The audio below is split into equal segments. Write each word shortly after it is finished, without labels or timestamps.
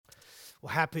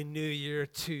Well, Happy New Year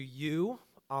to you.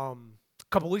 A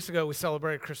couple weeks ago, we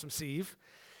celebrated Christmas Eve,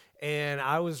 and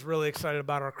I was really excited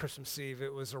about our Christmas Eve.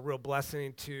 It was a real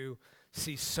blessing to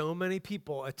see so many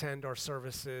people attend our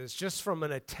services. Just from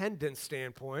an attendance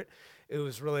standpoint, it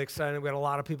was really exciting. We had a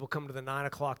lot of people come to the 9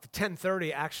 o'clock. The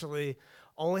 10:30 actually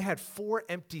only had 4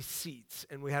 empty seats,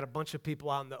 and we had a bunch of people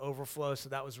out in the overflow, so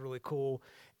that was really cool.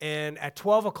 And at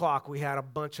 12 o'clock, we had a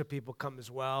bunch of people come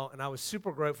as well, and I was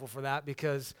super grateful for that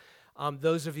because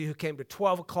those of you who came to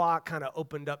 12 o'clock kind of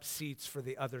opened up seats for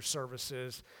the other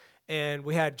services. And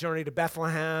we had Journey to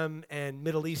Bethlehem and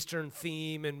Middle Eastern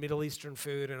theme and Middle Eastern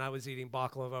food, and I was eating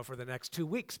baklava for the next 2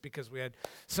 weeks because we had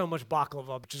so much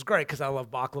baklava, which is great because I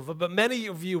love baklava. But many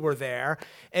of you were there,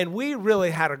 and we really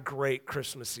had a great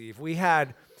Christmas Eve. We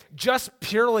had, just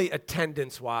purely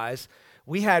attendance-wise,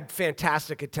 we had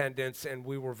fantastic attendance, and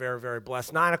we were very, very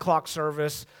blessed. 9 o'clock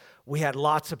service, we had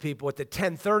lots of people. At the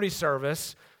 10:30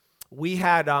 service, we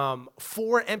had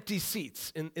 4 empty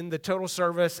seats in the total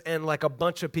service and like a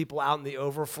bunch of people out in the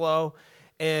overflow.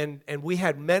 And we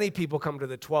had many people come to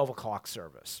the 12 o'clock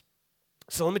service.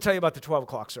 So let me tell you about the 12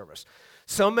 o'clock service.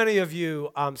 So many of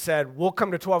you said, we'll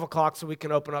come to 12 o'clock so we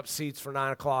can open up seats for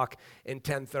 9 o'clock and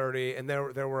 10:30. And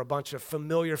there were a bunch of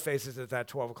familiar faces at that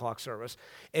 12 o'clock service.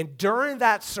 And during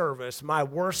that service, my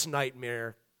worst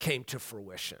nightmare came to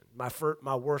fruition,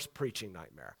 my worst preaching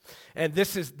nightmare. And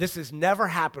this has never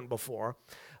happened before,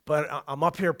 but I'm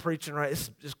up here preaching, right?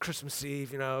 It's Christmas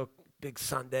Eve, big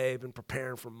Sunday, been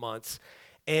preparing for months.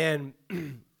 And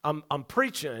I'm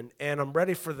preaching, and I'm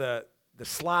ready for the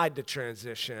slide to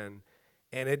transition,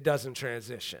 and it doesn't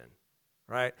transition,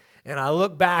 right? And I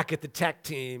look back at the tech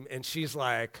team, and she's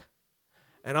like,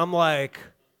 and I'm like,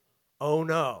 oh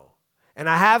no. And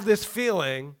I have this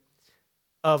feeling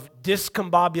of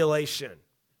discombobulation,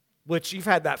 which you've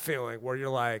had that feeling where you're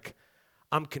like,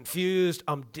 I'm confused,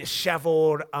 I'm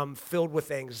disheveled, I'm filled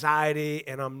with anxiety,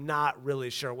 and I'm not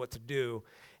really sure what to do.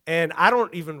 And I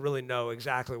don't even really know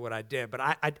exactly what I did, but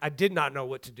I did not know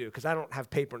what to do because I don't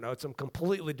have paper notes. I'm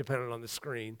completely dependent on the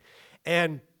screen.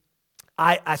 And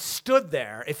I stood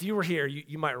there. If you were here,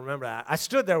 you might remember that. I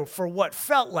stood there for what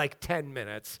felt like 10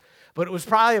 minutes, but it was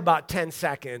probably about 10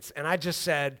 seconds, and I just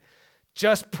said,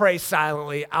 just pray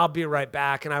silently, I'll be right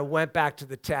back. And I went back to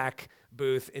the tech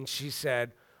booth, and she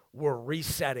said, we're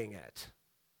resetting it.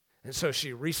 And so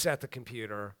she reset the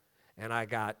computer, and I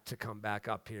got to come back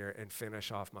up here and finish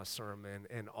off my sermon,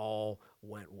 and all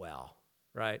went well,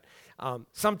 right?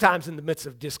 Sometimes in the midst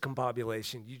of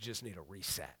discombobulation, you just need a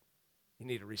reset. You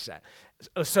need a reset.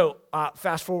 So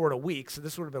fast forward a week, so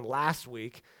this would have been last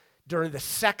week, during the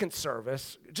second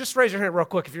service. Just raise your hand real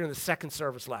quick if you're in the second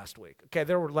service last week. Okay,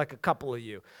 there were like a couple of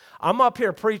you. I'm up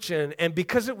here preaching, and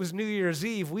because it was New Year's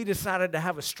Eve, we decided to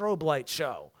have a strobe light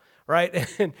show, right?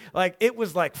 And like it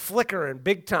was like flickering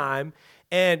big time,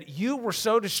 and you were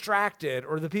so distracted,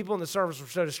 or the people in the service were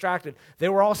so distracted, they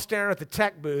were all staring at the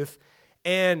tech booth,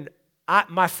 and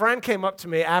my friend came up to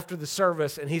me after the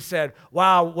service, and he said,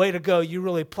 wow, way to go, you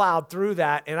really plowed through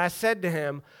that. And I said to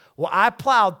him, well, I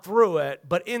plowed through it,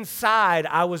 but inside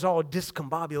I was all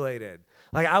discombobulated.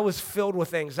 Like I was filled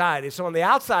with anxiety. So on the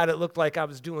outside, it looked like I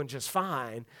was doing just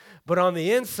fine. But on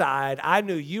the inside, I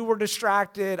knew you were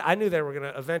distracted. I knew they were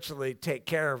going to eventually take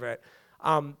care of it.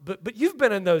 But you've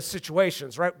been in those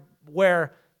situations, right,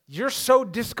 where you're so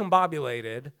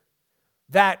discombobulated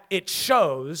that it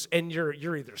shows, and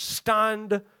you're either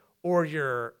stunned or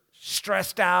you're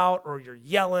stressed out, or you're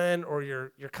yelling, or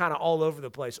you're kind of all over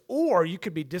the place. Or you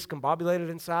could be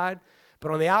discombobulated inside, but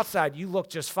on the outside, you look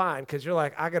just fine because you're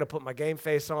like, I got to put my game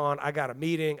face on. I got a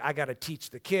meeting. I got to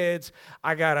teach the kids.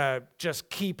 I got to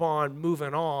just keep on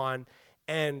moving on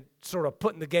and sort of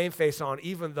putting the game face on,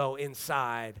 even though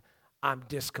inside I'm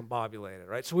discombobulated,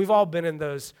 right? So we've all been in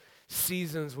those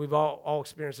seasons. We've all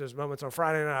experienced those moments. On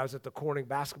Friday night, I was at the Corning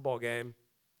basketball game,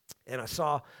 and I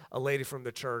saw a lady from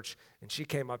the church, and she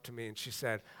came up to me and she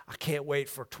said, I can't wait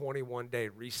for 21-day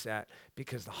reset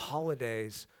because the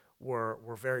holidays were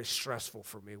very stressful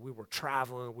for me. We were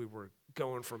traveling. We were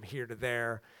going from here to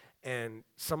there. And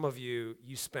some of you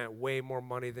spent way more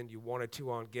money than you wanted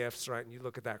to on gifts, right? And you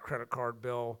look at that credit card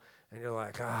bill, and you're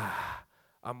like,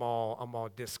 I'm all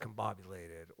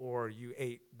discombobulated. Or you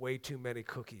ate way too many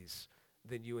cookies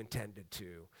than you intended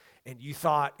to. And you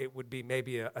thought it would be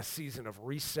maybe a season of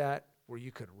reset where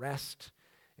you could rest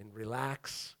and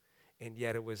relax, and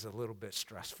yet it was a little bit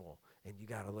stressful, and you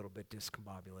got a little bit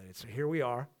discombobulated. So here we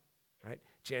are, right?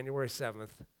 January 7th,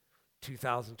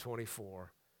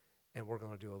 2024, and we're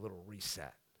going to do a little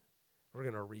reset. We're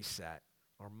going to reset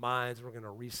our minds. We're going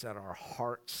to reset our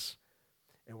hearts,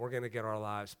 and we're going to get our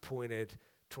lives pointed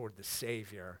toward the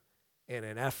Savior in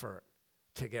an effort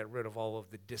to get rid of all of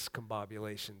the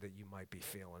discombobulation that you might be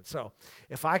feeling. So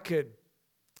if I could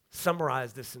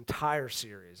summarize this entire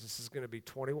series, this is going to be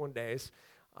 21 days.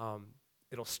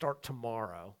 It'll start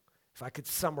tomorrow. If I could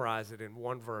summarize it in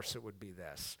one verse, it would be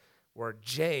this, where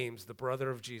James, the brother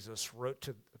of Jesus, wrote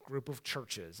to a group of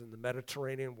churches in the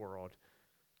Mediterranean world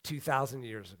 2,000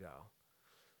 years ago.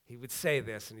 He would say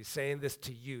this, and he's saying this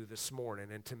to you this morning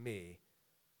and to me.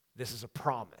 This is a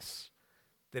promise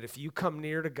that if you come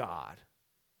near to God,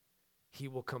 he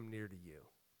will come near to you.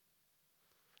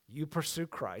 You pursue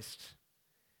Christ,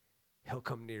 he'll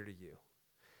come near to you.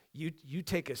 You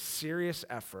take a serious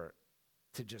effort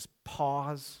to just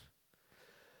pause,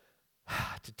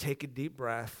 to take a deep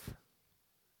breath,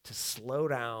 to slow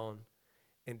down,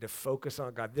 and to focus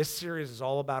on God. This series is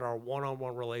all about our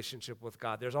one-on-one relationship with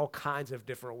God. There's all kinds of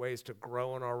different ways to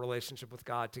grow in our relationship with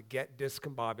God, to get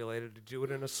discombobulated, to do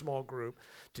it in a small group,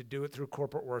 to do it through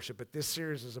corporate worship. But this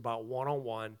series is about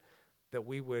one-on-one, that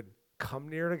we would come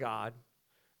near to God,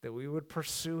 that we would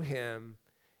pursue him,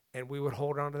 and we would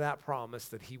hold on to that promise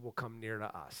that he will come near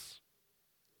to us.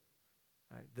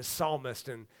 Right? The psalmist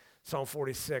in Psalm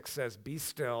 46 says, "Be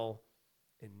still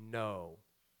and know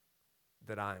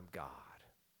that I am God."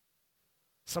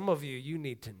 Some of you, you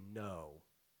need to know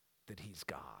that he's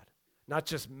God. Not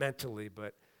just mentally,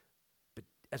 but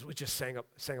as we just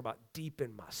sang about deep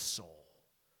in my soul,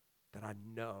 that I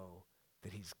know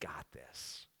that he's got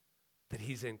this, that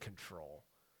he's in control,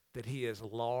 that he is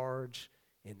large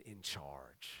and in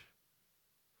charge.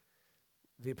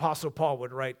 The Apostle Paul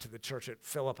would write to the church at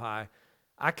Philippi,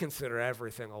 "I consider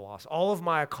everything a loss. All of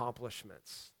my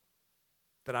accomplishments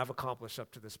that I've accomplished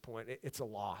up to this point, it's a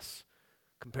loss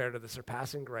compared to the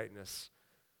surpassing greatness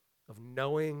of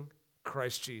knowing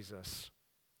Christ Jesus,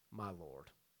 my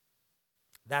Lord."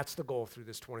 That's the goal through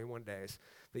this 21 days,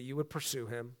 that you would pursue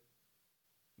him,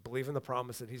 believe in the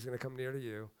promise that he's going to come near to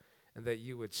you, and that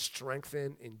you would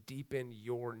strengthen and deepen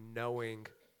your knowing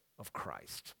of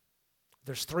Christ.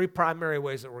 There's three primary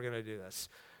ways that we're going to do this.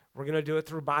 We're going to do it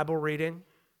through Bible reading,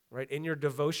 right? In your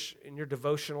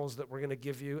devotionals that we're going to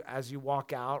give you as you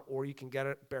walk out, or you can get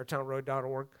it at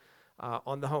beartownroad.org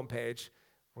on the homepage.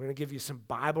 We're going to give you some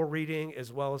Bible reading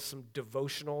as well as some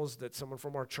devotionals that someone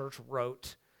from our church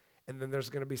wrote. And then there's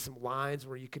going to be some lines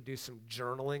where you could do some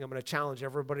journaling. I'm going to challenge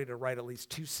everybody to write at least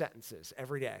 2 sentences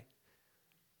every day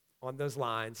on those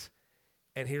lines.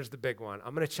 And here's the big one.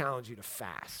 I'm going to challenge you to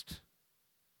fast.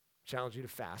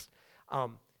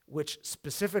 Which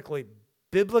specifically,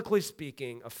 biblically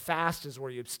speaking, a fast is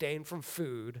where you abstain from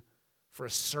food for a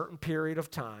certain period of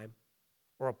time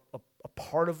or a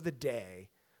part of the day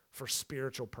for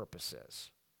spiritual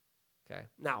purposes. Okay?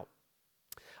 Now,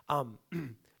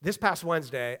 this past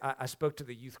Wednesday, I spoke to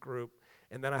the youth group,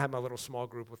 and then I had my little small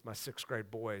group with my 6th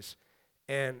grade boys.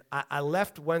 And I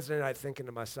left Wednesday night thinking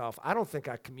to myself, I don't think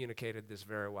I communicated this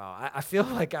very well. I feel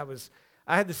like I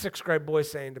had the 6th grade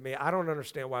boys saying to me, I don't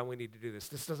understand why we need to do this.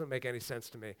 This doesn't make any sense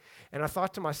to me. And I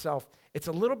thought to myself, it's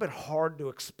a little bit hard to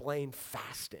explain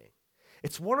fasting.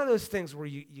 It's one of those things where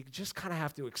you just kind of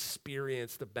have to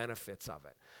experience the benefits of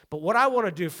it. But what I want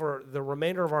to do for the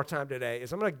remainder of our time today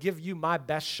is I'm going to give you my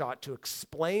best shot to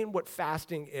explain what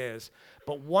fasting is.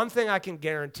 But one thing I can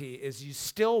guarantee is you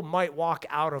still might walk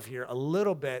out of here a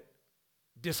little bit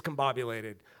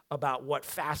discombobulated about what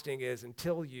fasting is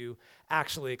until you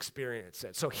actually experience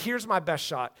it. So here's my best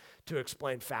shot to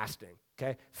explain fasting,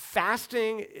 okay?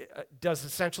 Fasting does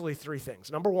essentially 3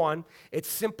 things. Number 1, it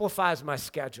simplifies my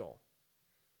schedule,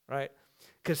 right?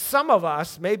 Because some of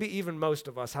us, maybe even most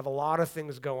of us, have a lot of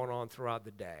things going on throughout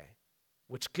the day,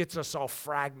 which gets us all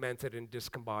fragmented and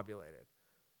discombobulated.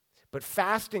 But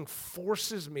fasting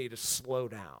forces me to slow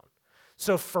down.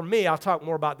 So for me, I'll talk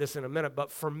more about this in a minute,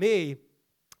 but for me,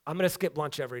 I'm going to skip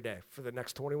lunch every day for the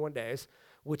next 21 days,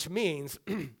 which means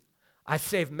I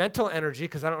save mental energy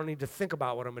because I don't need to think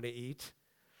about what I'm going to eat.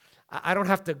 I don't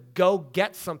have to go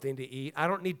get something to eat. I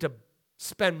don't need to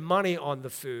spend money on the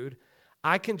food.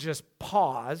 I can just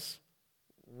pause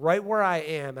right where I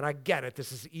am, and I get it.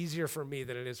 This is easier for me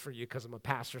than it is for you because I'm a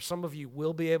pastor. Some of you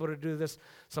will be able to do this.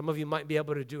 Some of you might be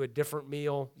able to do a different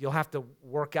meal. You'll have to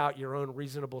work out your own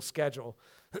reasonable schedule.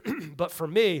 But for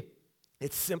me,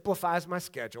 it simplifies my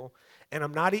schedule, and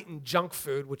I'm not eating junk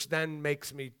food, which then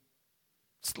makes me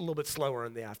a little bit slower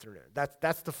in the afternoon.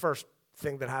 That's the first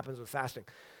thing that happens with fasting.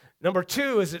 Number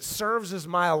 2 is it serves as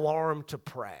my alarm to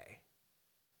pray,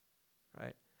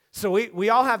 right? So we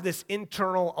all have this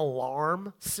internal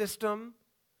alarm system,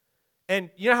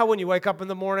 and you know how when you wake up in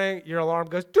the morning, your alarm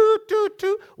goes, toot, toot,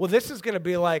 toot? Well, this is going to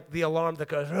be like the alarm that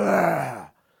goes,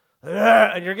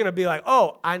 and you're going to be like,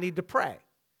 oh, I need to pray.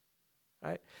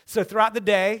 Right? So throughout the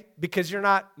day, because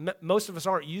most of us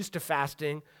aren't used to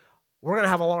fasting, we're going to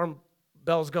have alarm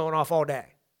bells going off all day.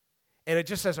 And it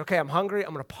just says, okay, I'm hungry,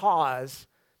 I'm going to pause,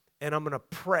 and I'm going to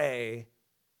pray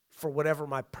for whatever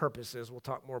my purpose is. We'll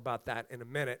talk more about that in a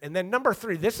minute. And then number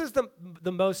 3, this is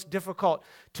the most difficult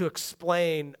to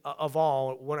explain of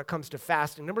all when it comes to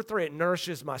fasting. Number 3, it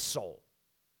nourishes my soul.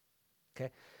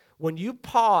 Okay? When you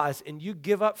pause and you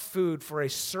give up food for a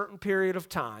certain period of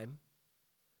time,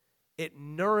 it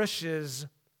nourishes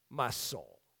my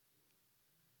soul.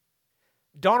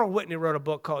 Donald Whitney wrote a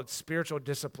book called Spiritual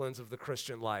Disciplines of the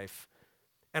Christian Life.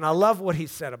 And I love what he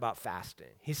said about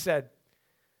fasting. He said,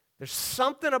 there's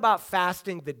something about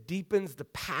fasting that deepens the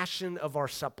passion of our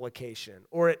supplication,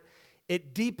 or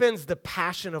it deepens the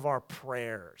passion of our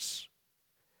prayers.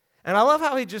 And I love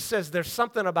how he just says there's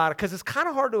something about it, because it's kind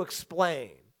of hard to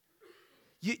explain.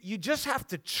 You just have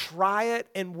to try it,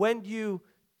 and when you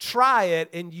try it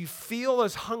and you feel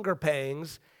those hunger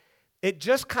pangs, it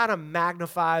just kind of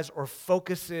magnifies or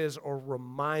focuses or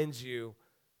reminds you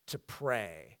to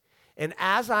pray. And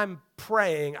as I'm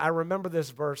praying, I remember this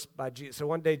verse by Jesus. So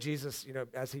one day Jesus,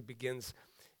 as he begins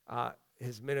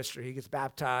his ministry, he gets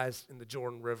baptized in the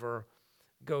Jordan River,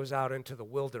 goes out into the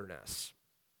wilderness.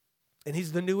 And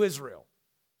he's the new Israel,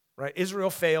 right? Israel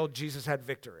failed, Jesus had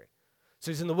victory.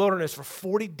 So he's in the wilderness for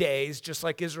 40 days, just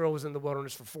like Israel was in the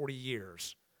wilderness for 40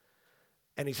 years.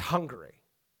 And he's hungry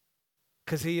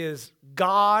because he is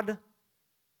God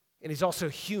and he's also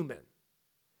human.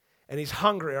 And he's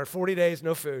hungry, or 40 days,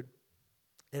 no food.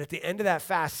 And at the end of that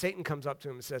fast, Satan comes up to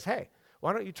him and says, hey,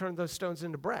 why don't you turn those stones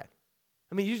into bread?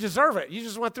 I mean, you deserve it. You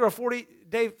just went through a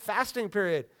 40-day fasting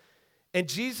period. And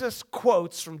Jesus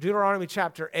quotes from Deuteronomy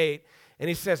chapter 8, and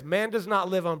he says, man does not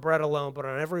live on bread alone, but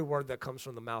on every word that comes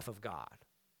from the mouth of God.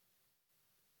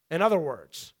 In other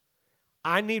words,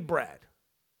 I need bread.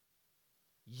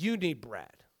 You need bread.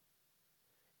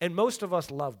 And most of us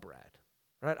love bread,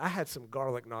 right? I had some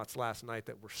garlic knots last night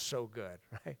that were so good,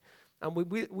 right? And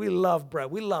we love bread.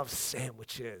 We love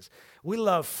sandwiches. We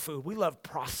love food. We love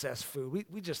processed food.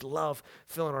 We just love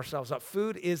filling ourselves up.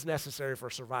 Food is necessary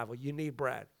for survival. You need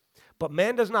bread. But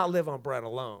man does not live on bread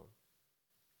alone,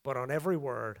 but on every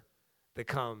word that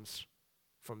comes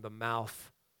from the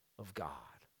mouth of God.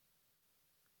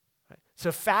 Right?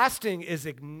 So fasting is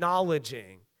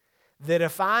acknowledging that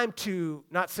if I'm to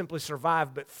not simply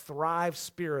survive, but thrive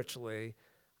spiritually,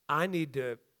 I need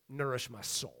to nourish my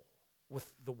soul with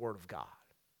the Word of God.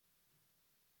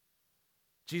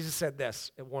 Jesus said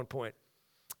this at one point,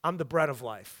 I'm the bread of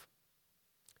life.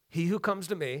 He who comes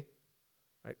to me,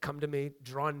 right, come to me,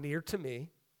 draw near to me,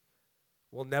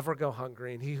 will never go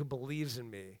hungry, and he who believes in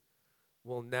me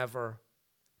will never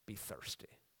be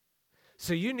thirsty.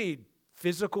 So you need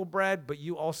physical bread, but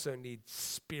you also need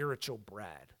spiritual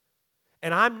bread.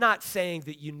 And I'm not saying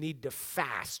that you need to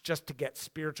fast just to get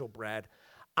spiritual bread.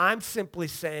 I'm simply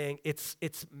saying it's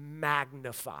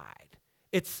magnified.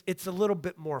 It's a little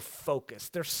bit more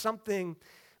focused. There's something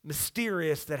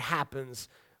mysterious that happens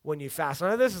when you fast. I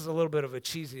know this is a little bit of a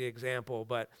cheesy example,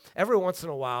 but every once in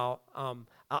a while,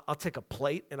 I'll take a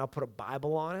plate and I'll put a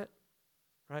Bible on it,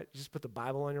 right? You just put the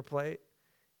Bible on your plate,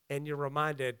 and you're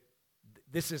reminded,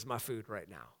 this is my food right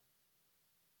now.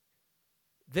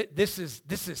 This is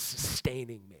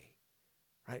sustaining me,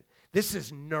 right? This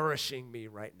is nourishing me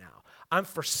right now. I'm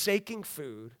forsaking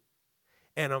food,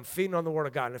 and I'm feeding on the Word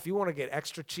of God. And if you want to get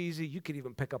extra cheesy, you could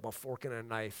even pick up a fork and a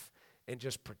knife and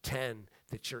just pretend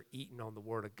that you're eating on the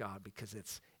Word of God, because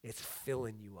it's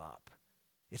filling you up.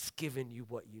 It's giving you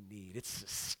what you need. It's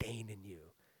sustaining you.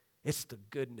 It's the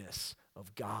goodness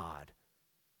of God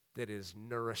that is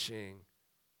nourishing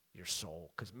your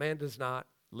soul. Because man does not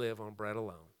live on bread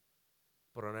alone,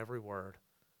 but on every word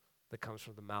that comes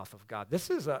from the mouth of God. This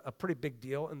is a pretty big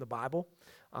deal in the Bible.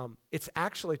 It's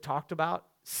actually talked about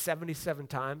 77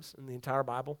 times in the entire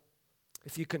Bible.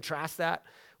 If you contrast that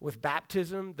with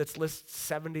baptism, that's listed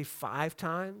 75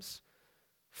 times,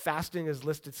 fasting is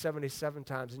listed 77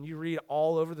 times. And you read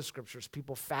all over the scriptures,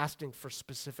 people fasting for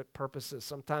specific purposes.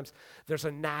 Sometimes there's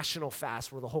a national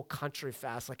fast where the whole country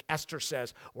fasts. Like Esther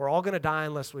says, we're all going to die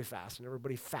unless we fast. And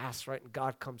everybody fasts, right? And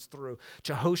God comes through.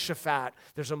 Jehoshaphat,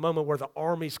 there's a moment where the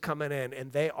army's coming in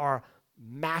and they are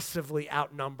massively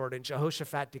outnumbered, and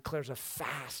Jehoshaphat declares a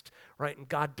fast, right? And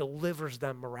God delivers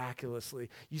them miraculously.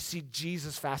 You see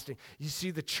Jesus fasting. You see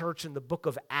the church in the book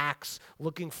of Acts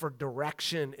looking for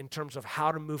direction in terms of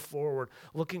how to move forward,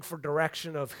 looking for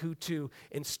direction of who to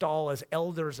install as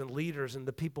elders and leaders, and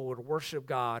the people would worship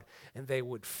God and they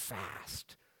would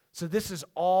fast. So this is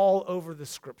all over the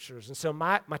scriptures. And so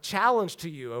my challenge to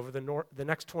you over the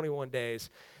next 21 days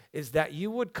is that you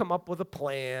would come up with a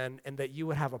plan and that you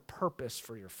would have a purpose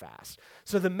for your fast.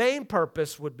 So the main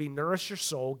purpose would be nourish your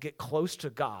soul, get close to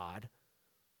God.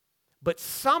 But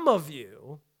some of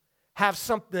you have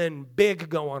something big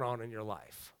going on in your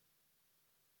life,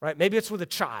 right? Maybe it's with a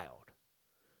child.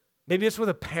 Maybe it's with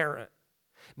a parent.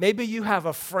 Maybe you have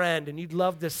a friend and you'd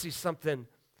love to see something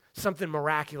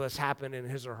miraculous happen in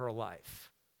his or her life.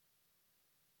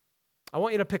 I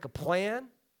want you to pick a plan.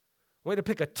 I want you to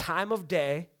pick a time of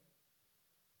day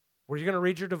where you're going to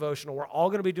read your devotional. We're all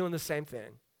going to be doing the same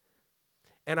thing.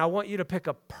 And I want you to pick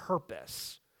a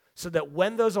purpose so that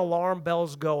when those alarm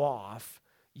bells go off,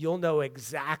 you'll know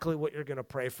exactly what you're going to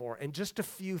pray for. And just a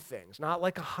few things, not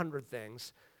like 100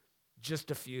 things,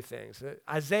 just a few things.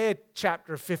 Isaiah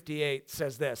chapter 58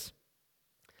 says this,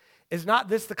 "Is not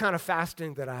this the kind of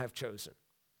fasting that I have chosen?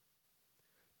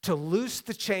 To loose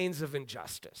the chains of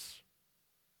injustice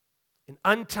and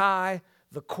untie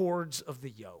the cords of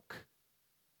the yoke,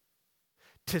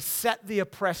 to set the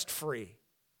oppressed free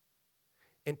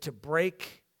and to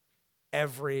break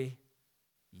every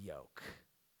yoke."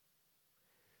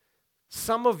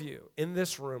 Some of you in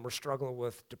this room are struggling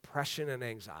with depression and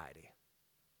anxiety.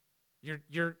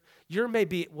 You're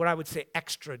maybe what I would say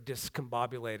extra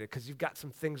discombobulated because you've got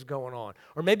some things going on.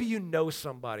 Or maybe you know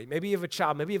somebody, maybe you have a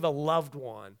child, maybe you have a loved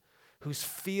one who's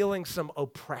feeling some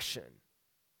oppression.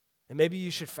 And maybe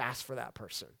you should fast for that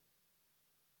person.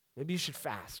 Maybe you should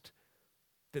fast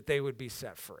that they would be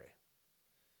set free.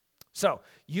 So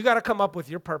you got to come up with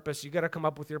your purpose. You got to come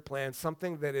up with your plan,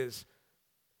 something that is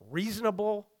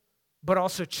reasonable but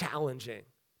also challenging.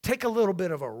 Take a little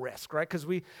bit of a risk, right? Because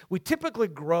we typically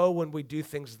grow when we do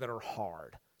things that are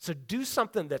hard. So do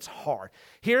something that's hard.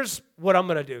 Here's what I'm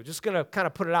going to do. Just going to kind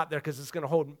of put it out there because it's going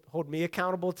to hold me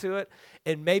accountable to it.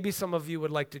 And maybe some of you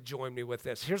would like to join me with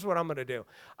this. Here's what I'm going to do.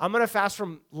 I'm going to fast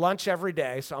from lunch every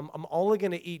day. So I'm only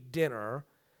going to eat dinner.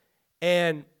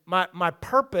 And my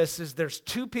purpose is there's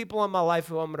 2 people in my life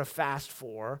who I'm going to fast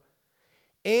for.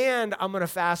 And I'm going to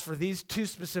fast for these 2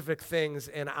 specific things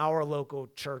in our local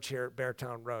church here at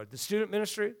Beartown Road. The student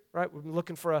ministry, right? We've been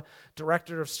looking for a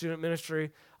director of student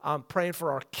ministry, praying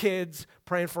for our kids,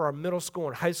 praying for our middle school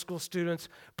and high school students,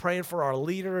 praying for our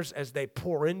leaders as they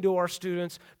pour into our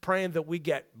students, praying that we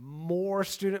get more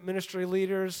student ministry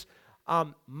leaders.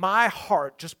 My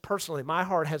heart, just personally, my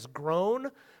heart has grown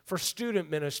for student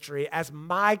ministry as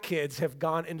my kids have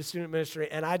gone into student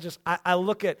ministry. And I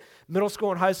look at middle school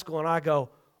and high school and I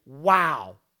go,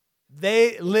 wow,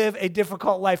 they live a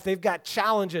difficult life. They've got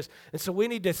challenges. And so we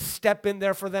need to step in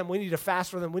there for them. We need to fast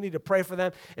for them. We need to pray for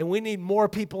them. And we need more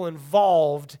people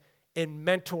involved in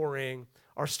mentoring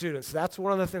our students. That's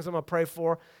one of the things I'm going to pray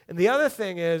for. And the other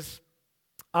thing is,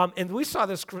 and we saw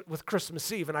this with Christmas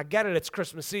Eve, and I get it, it's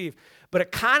Christmas Eve, but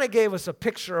it kind of gave us a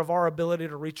picture of our ability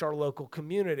to reach our local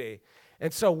community.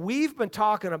 And so we've been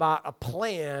talking about a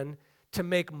plan to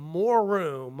make more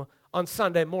room on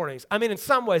Sunday mornings. I mean, in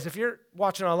some ways, if you're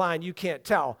watching online, you can't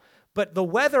tell, but the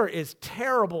weather is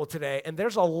terrible today, and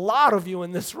there's a lot of you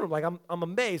in this room. Like, I'm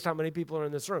amazed how many people are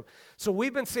in this room. So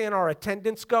we've been seeing our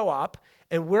attendance go up,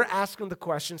 and we're asking the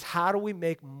questions, how do we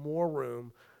make more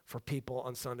room for people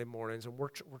on Sunday mornings? And we're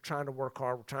trying to work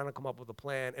hard. We're trying to come up with a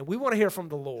plan. And we want to hear from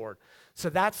the Lord. So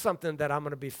that's something that I'm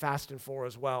going to be fasting for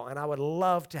as well. And I would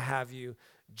love to have you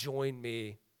join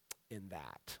me in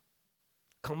that.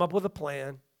 Come up with a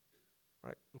plan,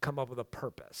 right? And come up with a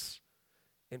purpose.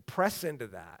 And press into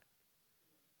that.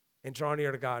 And draw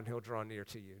near to God, and He'll draw near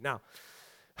to you. Now,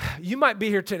 you might be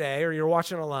here today, or you're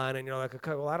watching online, and you're like,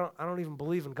 okay, well, I don't even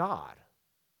believe in God.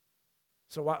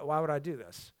 So why would I do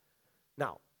this?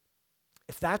 Now,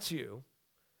 if that's you,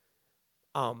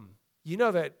 you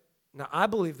know that, now I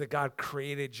believe that God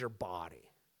created your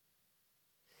body.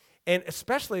 And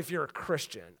especially if you're a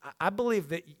Christian, I believe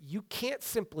that you can't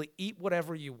simply eat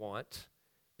whatever you want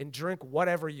and drink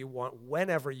whatever you want,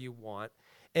 whenever you want,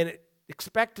 and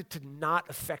expect it to not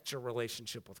affect your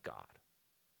relationship with God.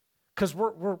 Because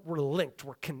we're linked,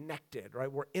 we're connected,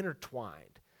 right? We're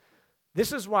intertwined.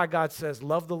 This is why God says,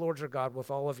 love the Lord your God with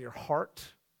all of your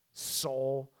heart,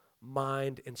 soul,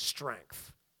 mind, and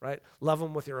strength, right? Love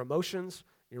Him with your emotions,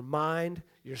 your mind,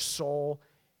 your soul,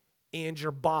 and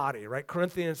your body, right?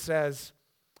 Corinthians says,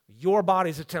 your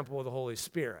body's a temple of the Holy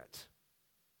Spirit.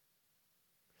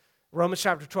 Romans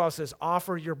chapter 12 says,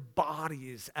 offer your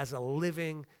bodies as a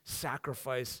living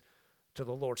sacrifice to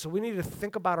the Lord. So we need to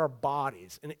think about our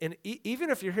bodies. And even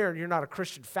if you're here and you're not a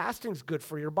Christian, fasting's good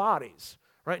for your bodies.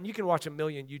 Right? And you can watch a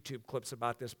million YouTube clips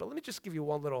about this, but let me just give you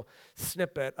one little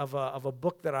snippet of a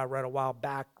book that I read a while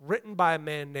back, written by a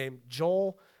man named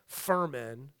Joel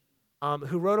Furman,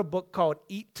 who wrote a book called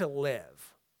Eat to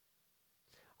Live.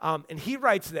 And he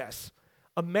writes this: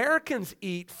 Americans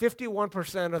eat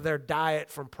 51% of their diet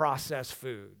from processed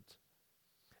foods.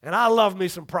 And I love me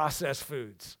some processed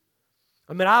foods.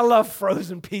 I mean, I love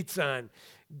frozen pizza and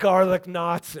garlic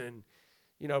knots and,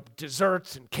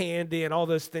 desserts and candy and all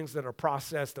those things that are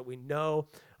processed that we know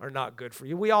are not good for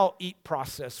you. We all eat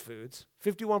processed foods.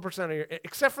 51% of your,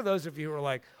 except for those of you who are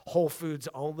like whole foods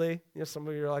only. Some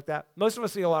of you are like that. Most of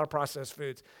us eat a lot of processed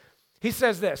foods. He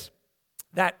says this,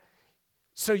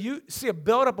 so you see a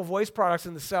buildup of waste products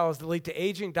in the cells that lead to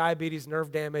aging, diabetes,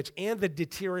 nerve damage, and the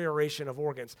deterioration of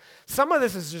organs. Some of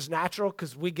this is just natural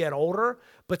because we get older,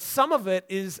 but some of it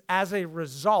is as a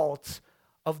result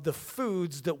of the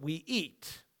foods that we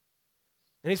eat.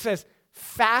 And he says,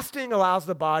 fasting allows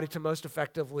the body to most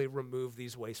effectively remove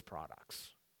these waste products.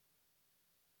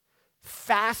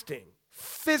 Fasting,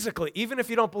 physically, even if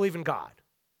you don't believe in God,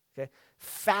 okay,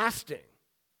 fasting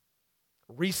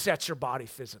resets your body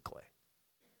physically.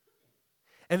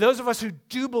 And those of us who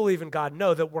do believe in God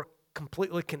know that we're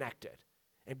completely connected.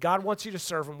 And God wants you to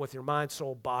serve him with your mind,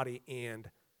 soul, body, and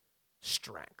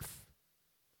strength.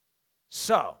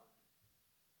 So,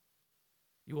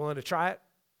 you willing to try it?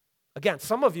 Again,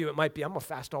 some of you, it might be, I'm going to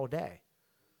fast all day.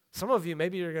 Some of you,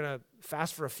 maybe you're going to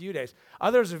fast for a few days.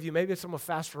 Others of you, maybe it's I'm going to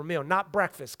fast for a meal, not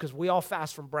breakfast, because we all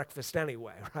fast from breakfast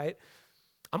anyway, right?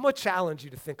 I'm going to challenge you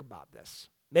to think about this.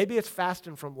 Maybe it's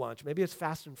fasting from lunch. Maybe it's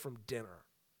fasting from dinner.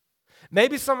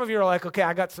 Maybe some of you are like, okay,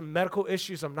 I got some medical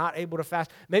issues. I'm not able to fast.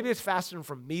 Maybe it's fasting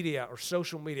from media or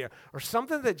social media or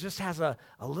something that just has a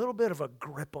little bit of a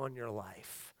grip on your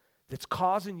life that's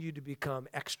causing you to become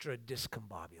extra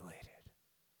discombobulated.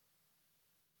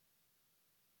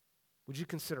 Would you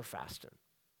consider fasting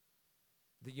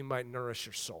that you might nourish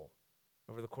your soul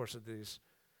over the course of these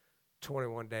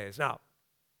 21 days? Now,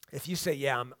 if you say,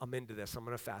 yeah, I'm into this, I'm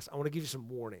going to fast, I want to give you some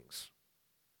warnings.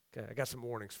 Okay, I got some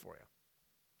warnings for you.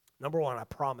 Number one, I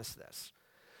promise this,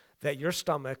 that your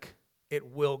stomach, it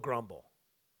will grumble.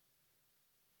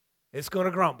 It's going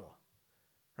to grumble,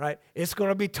 right? It's going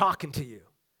to be talking to you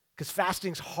because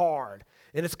fasting's hard.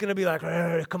 And it's going to be like,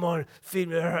 come on, feed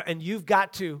me. And you've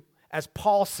got to, as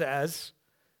Paul says,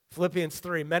 Philippians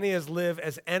 3, many as live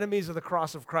as enemies of the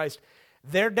cross of Christ.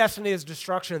 Their destiny is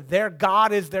destruction. Their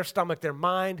God is their stomach. Their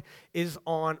mind is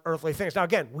on earthly things. Now,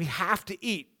 again, we have to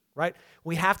eat, right?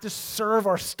 We have to serve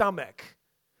our stomach.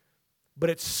 But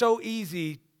it's so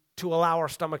easy to allow our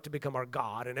stomach to become our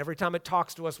God. And every time it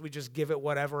talks to us, we just give it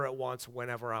whatever it wants,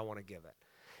 whenever I want to give it.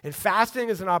 And fasting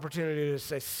is an opportunity to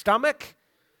say, stomach,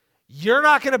 you're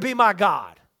not going to be my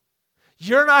God.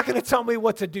 You're not going to tell me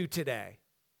what to do today.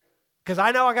 Because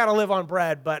I know I got to live on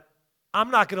bread, but I'm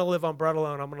not going to live on bread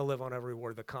alone. I'm going to live on every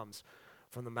word that comes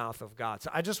from the mouth of God. So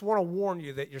I just want to warn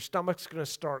you that your stomach's going to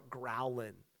start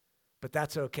growling. But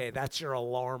that's okay. That's your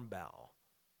alarm bell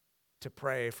to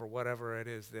pray for whatever it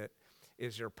is that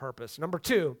is your purpose. Number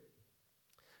two,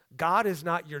 God is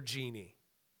not your genie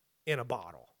in a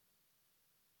bottle.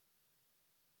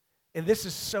 And this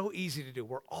is so easy to do.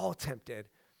 We're all tempted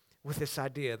with this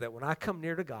idea that when I come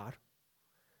near to God,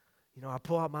 I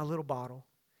pull out my little bottle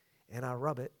and I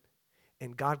rub it,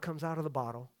 and God comes out of the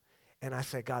bottle, and I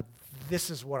say, God,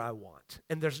 this is what I want.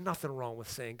 And there's nothing wrong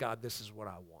with saying, God, this is what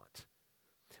I want.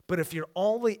 But if you're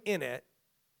only in it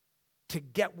to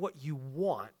get what you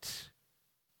want,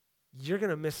 you're going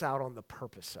to miss out on the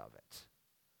purpose of it.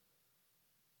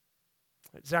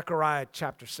 Zechariah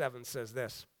chapter 7 says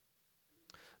this: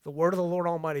 the word of the Lord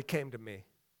Almighty came to me.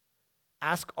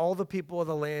 Ask all the people of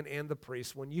the land and the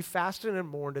priests, when you fasted and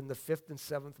mourned in the 5th and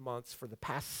 7th months for the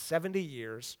past 70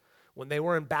 years, when they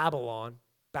were in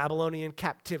Babylonian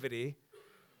captivity,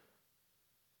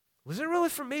 was it really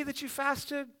for me that you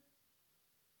fasted?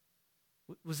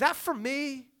 Was that for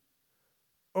me?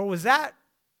 Or was that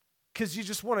because you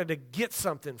just wanted to get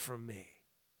something from me?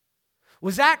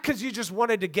 Was that because you just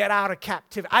wanted to get out of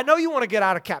captivity? I know you want to get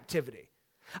out of captivity.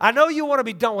 I know you want to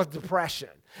be done with depression.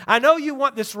 I know you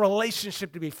want this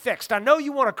relationship to be fixed. I know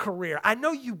you want a career. I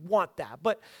know you want that.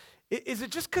 But is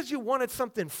it just because you wanted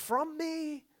something from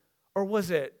me, or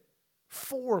was it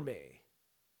for me?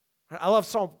 I love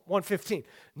Psalm 115.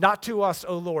 Not to us,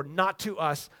 O Lord, not to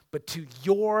us, but to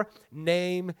your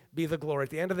name be the glory. At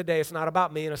the end of the day, it's not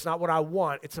about me and it's not what I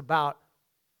want. It's about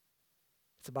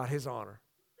his honor.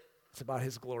 It's about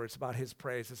his glory. It's about his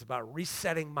praise. It's about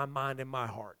resetting my mind and my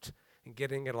heart and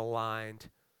getting it aligned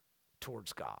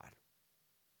towards God.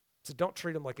 So don't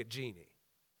treat him like a genie.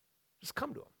 Just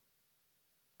come to him.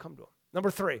 Come to him.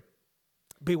 Number 3.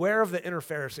 Beware of the inner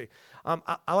Pharisee.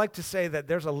 I like to say that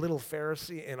there's a little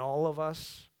Pharisee in all of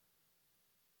us.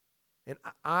 And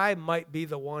I might be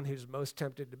the one who's most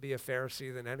tempted to be a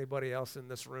Pharisee than anybody else in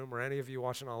this room or any of you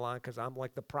watching online, because I'm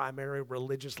like the primary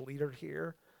religious leader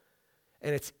here.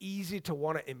 And it's easy to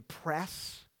want to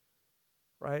impress,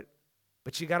 right?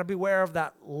 But you got to beware of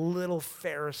that little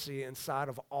Pharisee inside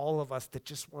of all of us that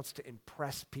just wants to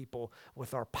impress people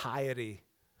with our piety,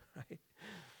 right?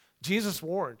 Jesus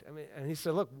warned, and he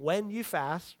said, look, when you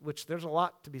fast, which there's a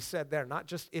lot to be said there, not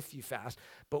just if you fast,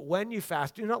 but when you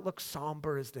fast, do not look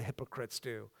somber as the hypocrites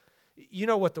do. You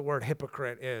know what the word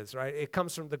hypocrite is, right? It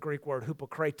comes from the Greek word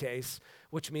hypokrites,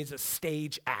 which means a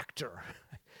stage actor.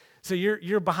 So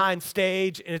you're behind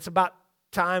stage, and it's about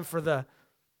time for the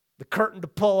curtain to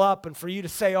pull up and for you to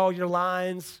say all your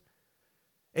lines,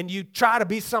 and you try to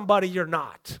be somebody you're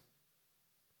not.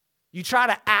 You try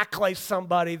to act like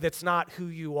somebody that's not who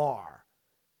you are.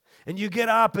 And you get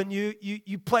up and you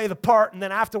play the part, and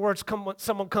then afterwards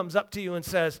someone comes up to you and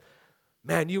says,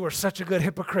 man, you were such a good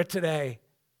hypocrite today.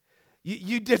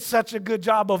 You did such a good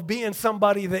job of being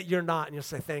somebody that you're not. And you'll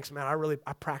say, thanks, man.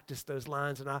 I practiced those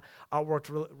lines, and I worked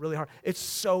really, really hard. It's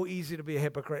so easy to be a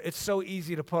hypocrite. It's so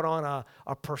easy to put on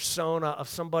a persona of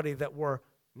somebody that we're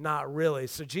not really.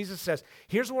 So Jesus says,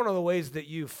 here's one of the ways that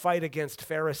you fight against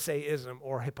Pharisaism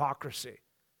or hypocrisy.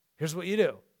 Here's what you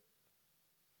do.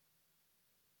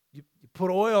 You put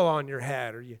oil on your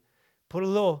head, or you put a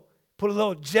little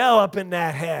gel up in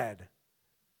that head,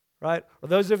 right? Or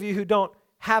those of you who don't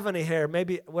have any hair,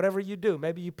 maybe whatever you do,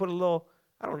 maybe you put a little,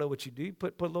 I don't know what you do, you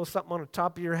put a little something on the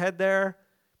top of your head there,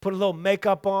 put a little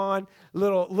makeup on,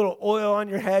 little oil on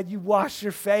your head, you wash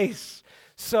your face,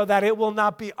 so that it will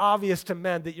not be obvious to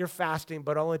men that you're fasting,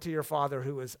 but only to your Father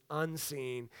who is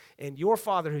unseen. And your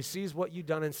Father who sees what you've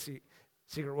done in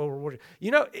secret will reward you. You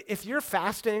know, if you're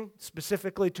fasting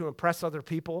specifically to impress other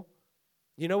people,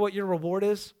 you know what your reward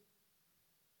is?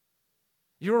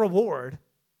 Your reward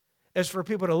is for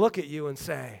people to look at you and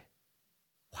say,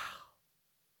 wow,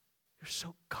 you're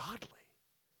so godly.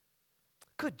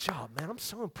 Good job, man. I'm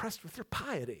so impressed with your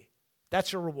piety.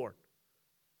 That's your reward.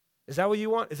 Is that what you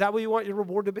want? Is that what you want your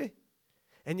reward to be?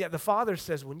 And yet the Father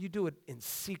says when you do it in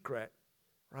secret,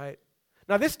 right?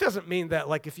 Now this doesn't mean that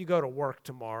like if you go to work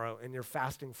tomorrow and you're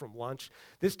fasting from lunch,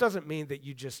 this doesn't mean that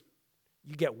you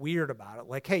get weird about it.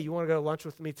 Like, hey, you want to go to lunch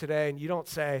with me today? And you don't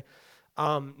say,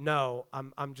 no,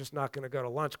 I'm just not going to go to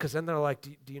lunch. Because then they're like,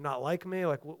 do you not like me?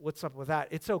 Like, what's up with that?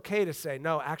 It's okay to say,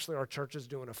 no, actually our church is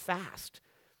doing a fast.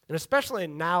 And especially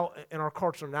now in our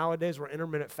culture nowadays where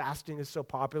intermittent fasting is so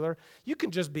popular, you can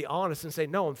just be honest and say,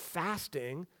 no, I'm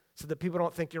fasting so that people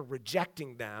don't think you're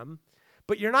rejecting them.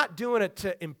 But you're not doing it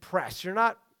to impress. You're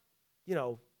not,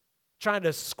 trying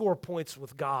to score points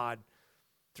with God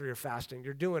through your fasting.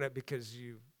 You're doing it because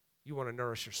you want to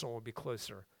nourish your soul and be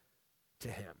closer to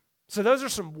Him. So those are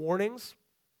some warnings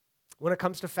when it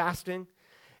comes to fasting.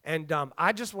 And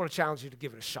I just want to challenge you to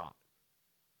give it a shot.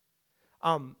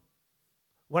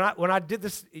 When I did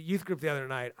this youth group the other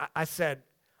night, I said,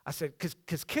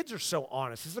 because kids are so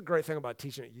honest. This is a great thing about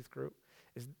teaching at youth group,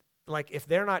 is like if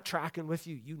they're not tracking with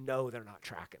you, you know they're not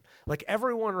tracking. Like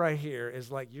everyone right here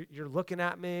is like, you're looking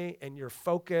at me and you're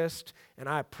focused, and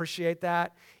I appreciate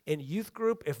that. In youth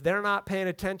group, if they're not paying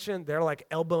attention, they're like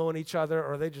elbowing each other,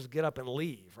 or they just get up and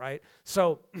leave, right?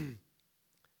 So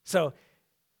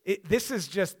this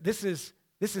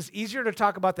is easier to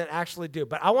talk about than actually do.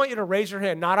 But I want you to raise your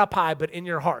hand, not up high, but in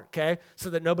your heart, okay?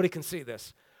 So that nobody can see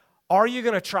this. Are you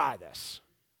going to try this?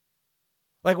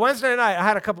 Like Wednesday night, I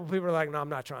had a couple of people like, no, I'm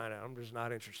not trying it. I'm just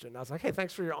not interested. And I was like, hey,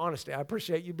 thanks for your honesty. I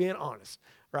appreciate you being honest,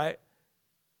 right?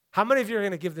 How many of you are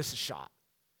going to give this a shot?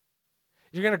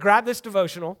 You're going to grab this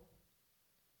devotional,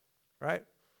 right?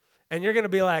 And you're going to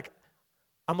be like,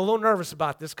 I'm a little nervous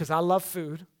about this because I love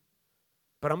food,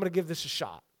 but I'm going to give this a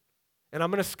shot. And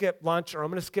I'm going to skip lunch, or I'm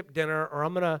going to skip dinner, or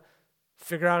I'm going to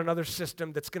figure out another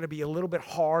system that's going to be a little bit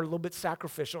hard, a little bit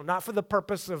sacrificial, not for the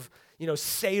purpose of,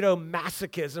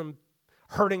 sadomasochism,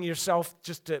 hurting yourself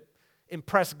just to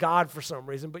impress God for some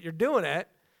reason, but you're doing it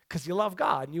because you love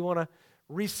God and you want to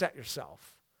reset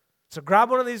yourself. So grab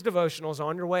one of these devotionals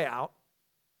on your way out,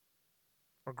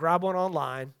 or grab one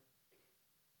online,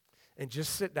 and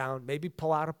just sit down, maybe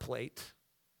pull out a plate,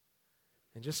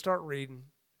 and just start reading.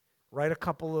 Write a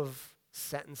couple of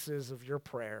sentences of your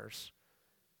prayers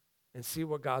and see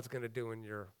what God's going to do in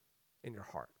your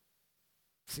heart.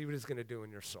 See what He's going to do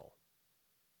in your soul.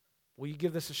 Will you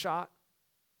give this a shot?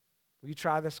 Will you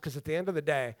try this? Because at the end of the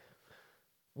day,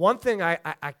 one thing I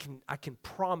can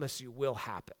promise you will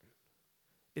happen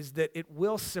is that it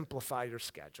will simplify your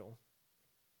schedule.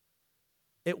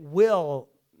 It will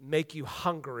make you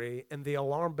hungry, and the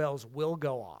alarm bells will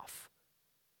go off.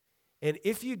 And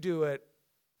if you do it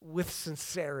with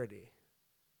sincerity,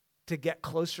 to get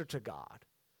closer to God.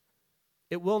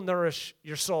 It will nourish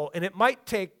your soul, and it might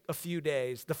take a few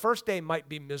days. The first day might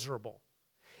be miserable.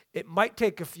 It might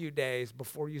take a few days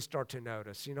before you start to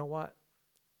notice, you know what?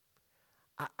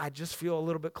 I just feel a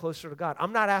little bit closer to God.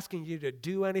 I'm not asking you to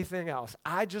do anything else.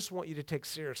 I just want you to take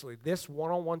seriously this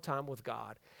one-on-one time with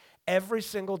God every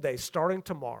single day, starting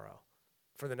tomorrow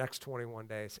for the next 21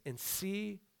 days, and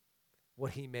see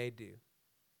what he may do.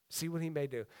 See what he may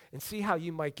do, and see how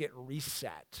you might get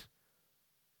reset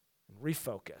and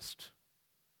refocused,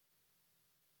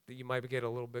 that you might get a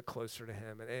little bit closer to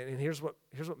him. And here's what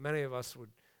many of us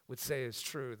would say is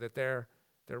true, that there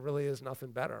really is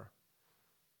nothing better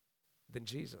than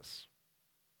Jesus.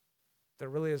 There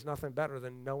really is nothing better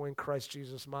than knowing Christ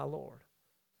Jesus, my Lord.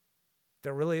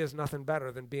 There really is nothing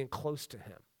better than being close to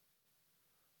him.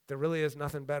 There really is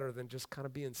nothing better than just kind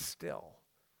of being still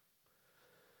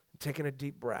and taking a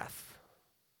deep breath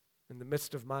in the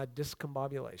midst of my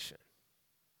discombobulation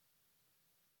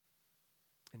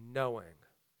and knowing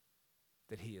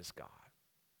that he is God.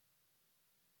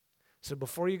 So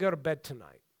before you go to bed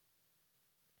tonight,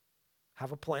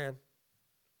 have a plan.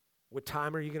 What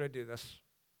time are you going to do this?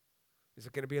 Is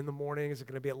it going to be in the morning? Is it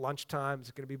going to be at lunchtime? Is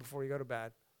it going to be before you go to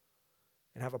bed?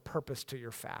 And have a purpose to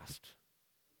your fast.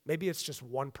 Maybe it's just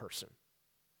one person.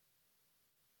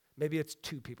 Maybe it's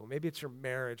two people. Maybe it's your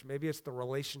marriage. Maybe it's the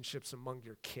relationships among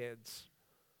your kids.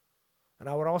 And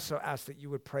I would also ask that you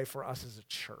would pray for us as a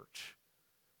church,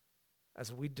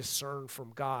 as we discern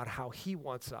from God how he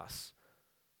wants us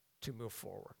to move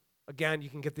forward. Again, you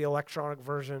can get the electronic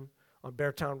version on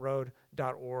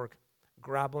beartownroad.org.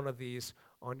 Grab one of these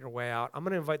on your way out. I'm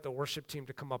going to invite the worship team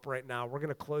to come up right now. We're going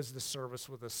to close the service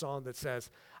with a song that says,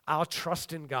 I'll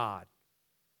trust in God.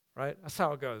 Right? That's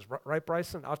how it goes. Right,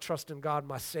 Bryson? I'll trust in God,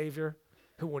 my Savior,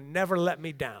 who will never let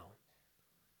me down.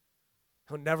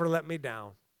 He'll never let me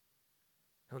down.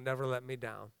 He'll never let me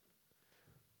down.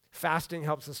 Fasting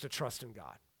helps us to trust in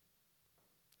God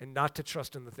and not to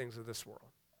trust in the things of this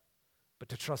world, but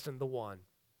to trust in the one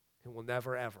who will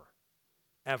never, ever,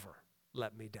 ever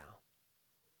let me down.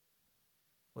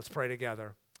 Let's pray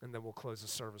together, and then we'll close the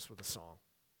service with a song.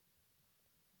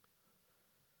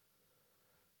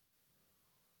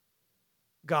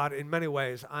 God, in many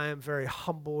ways, I am very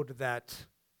humbled that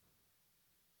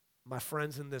my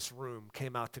friends in this room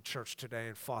came out to church today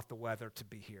and fought the weather to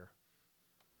be here.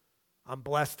 I'm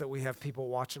blessed that we have people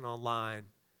watching online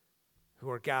who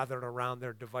are gathered around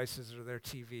their devices or their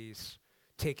TVs,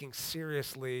 taking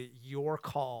seriously your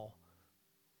call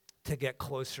to get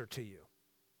closer to you.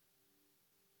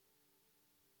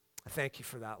 I thank you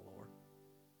for that, Lord.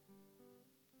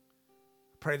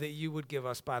 I pray that you would give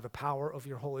us, by the power of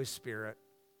your Holy Spirit,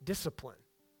 discipline,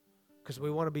 because we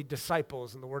want to be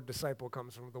disciples, and the word disciple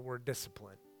comes from the word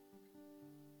discipline.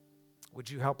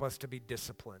 Would you help us to be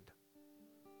disciplined?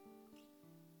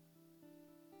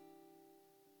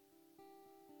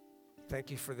 Thank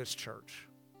you for this church.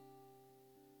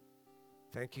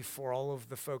 Thank you for all of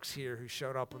the folks here who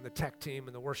showed up on the tech team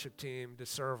and the worship team to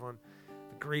serve on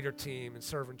the greeter team and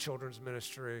serve in children's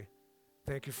ministry.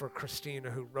 Thank you for Christina,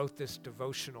 who wrote this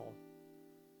devotional.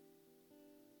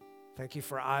 Thank you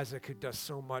for Isaac, who does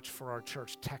so much for our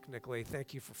church technically.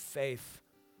 Thank you for Faith.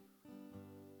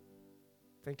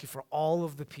 Thank you for all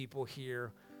of the people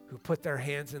here who put their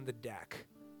hands in the deck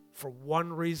for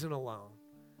one reason alone,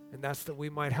 and that's that we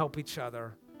might help each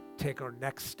other take our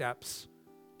next steps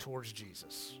towards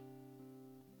Jesus.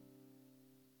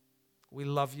 We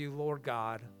love you, Lord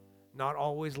God, not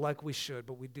always like we should,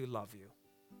 but we do love you.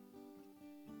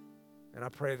 And I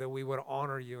pray that we would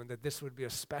honor you and that this would be a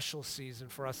special season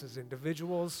for us as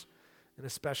individuals and a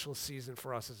special season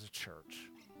for us as a church.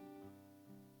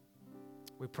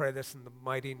 We pray this in the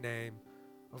mighty name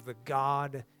of the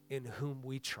God in whom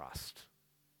we trust,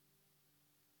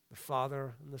 the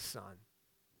Father and the Son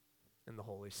and the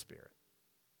Holy Spirit.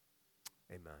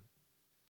 Amen.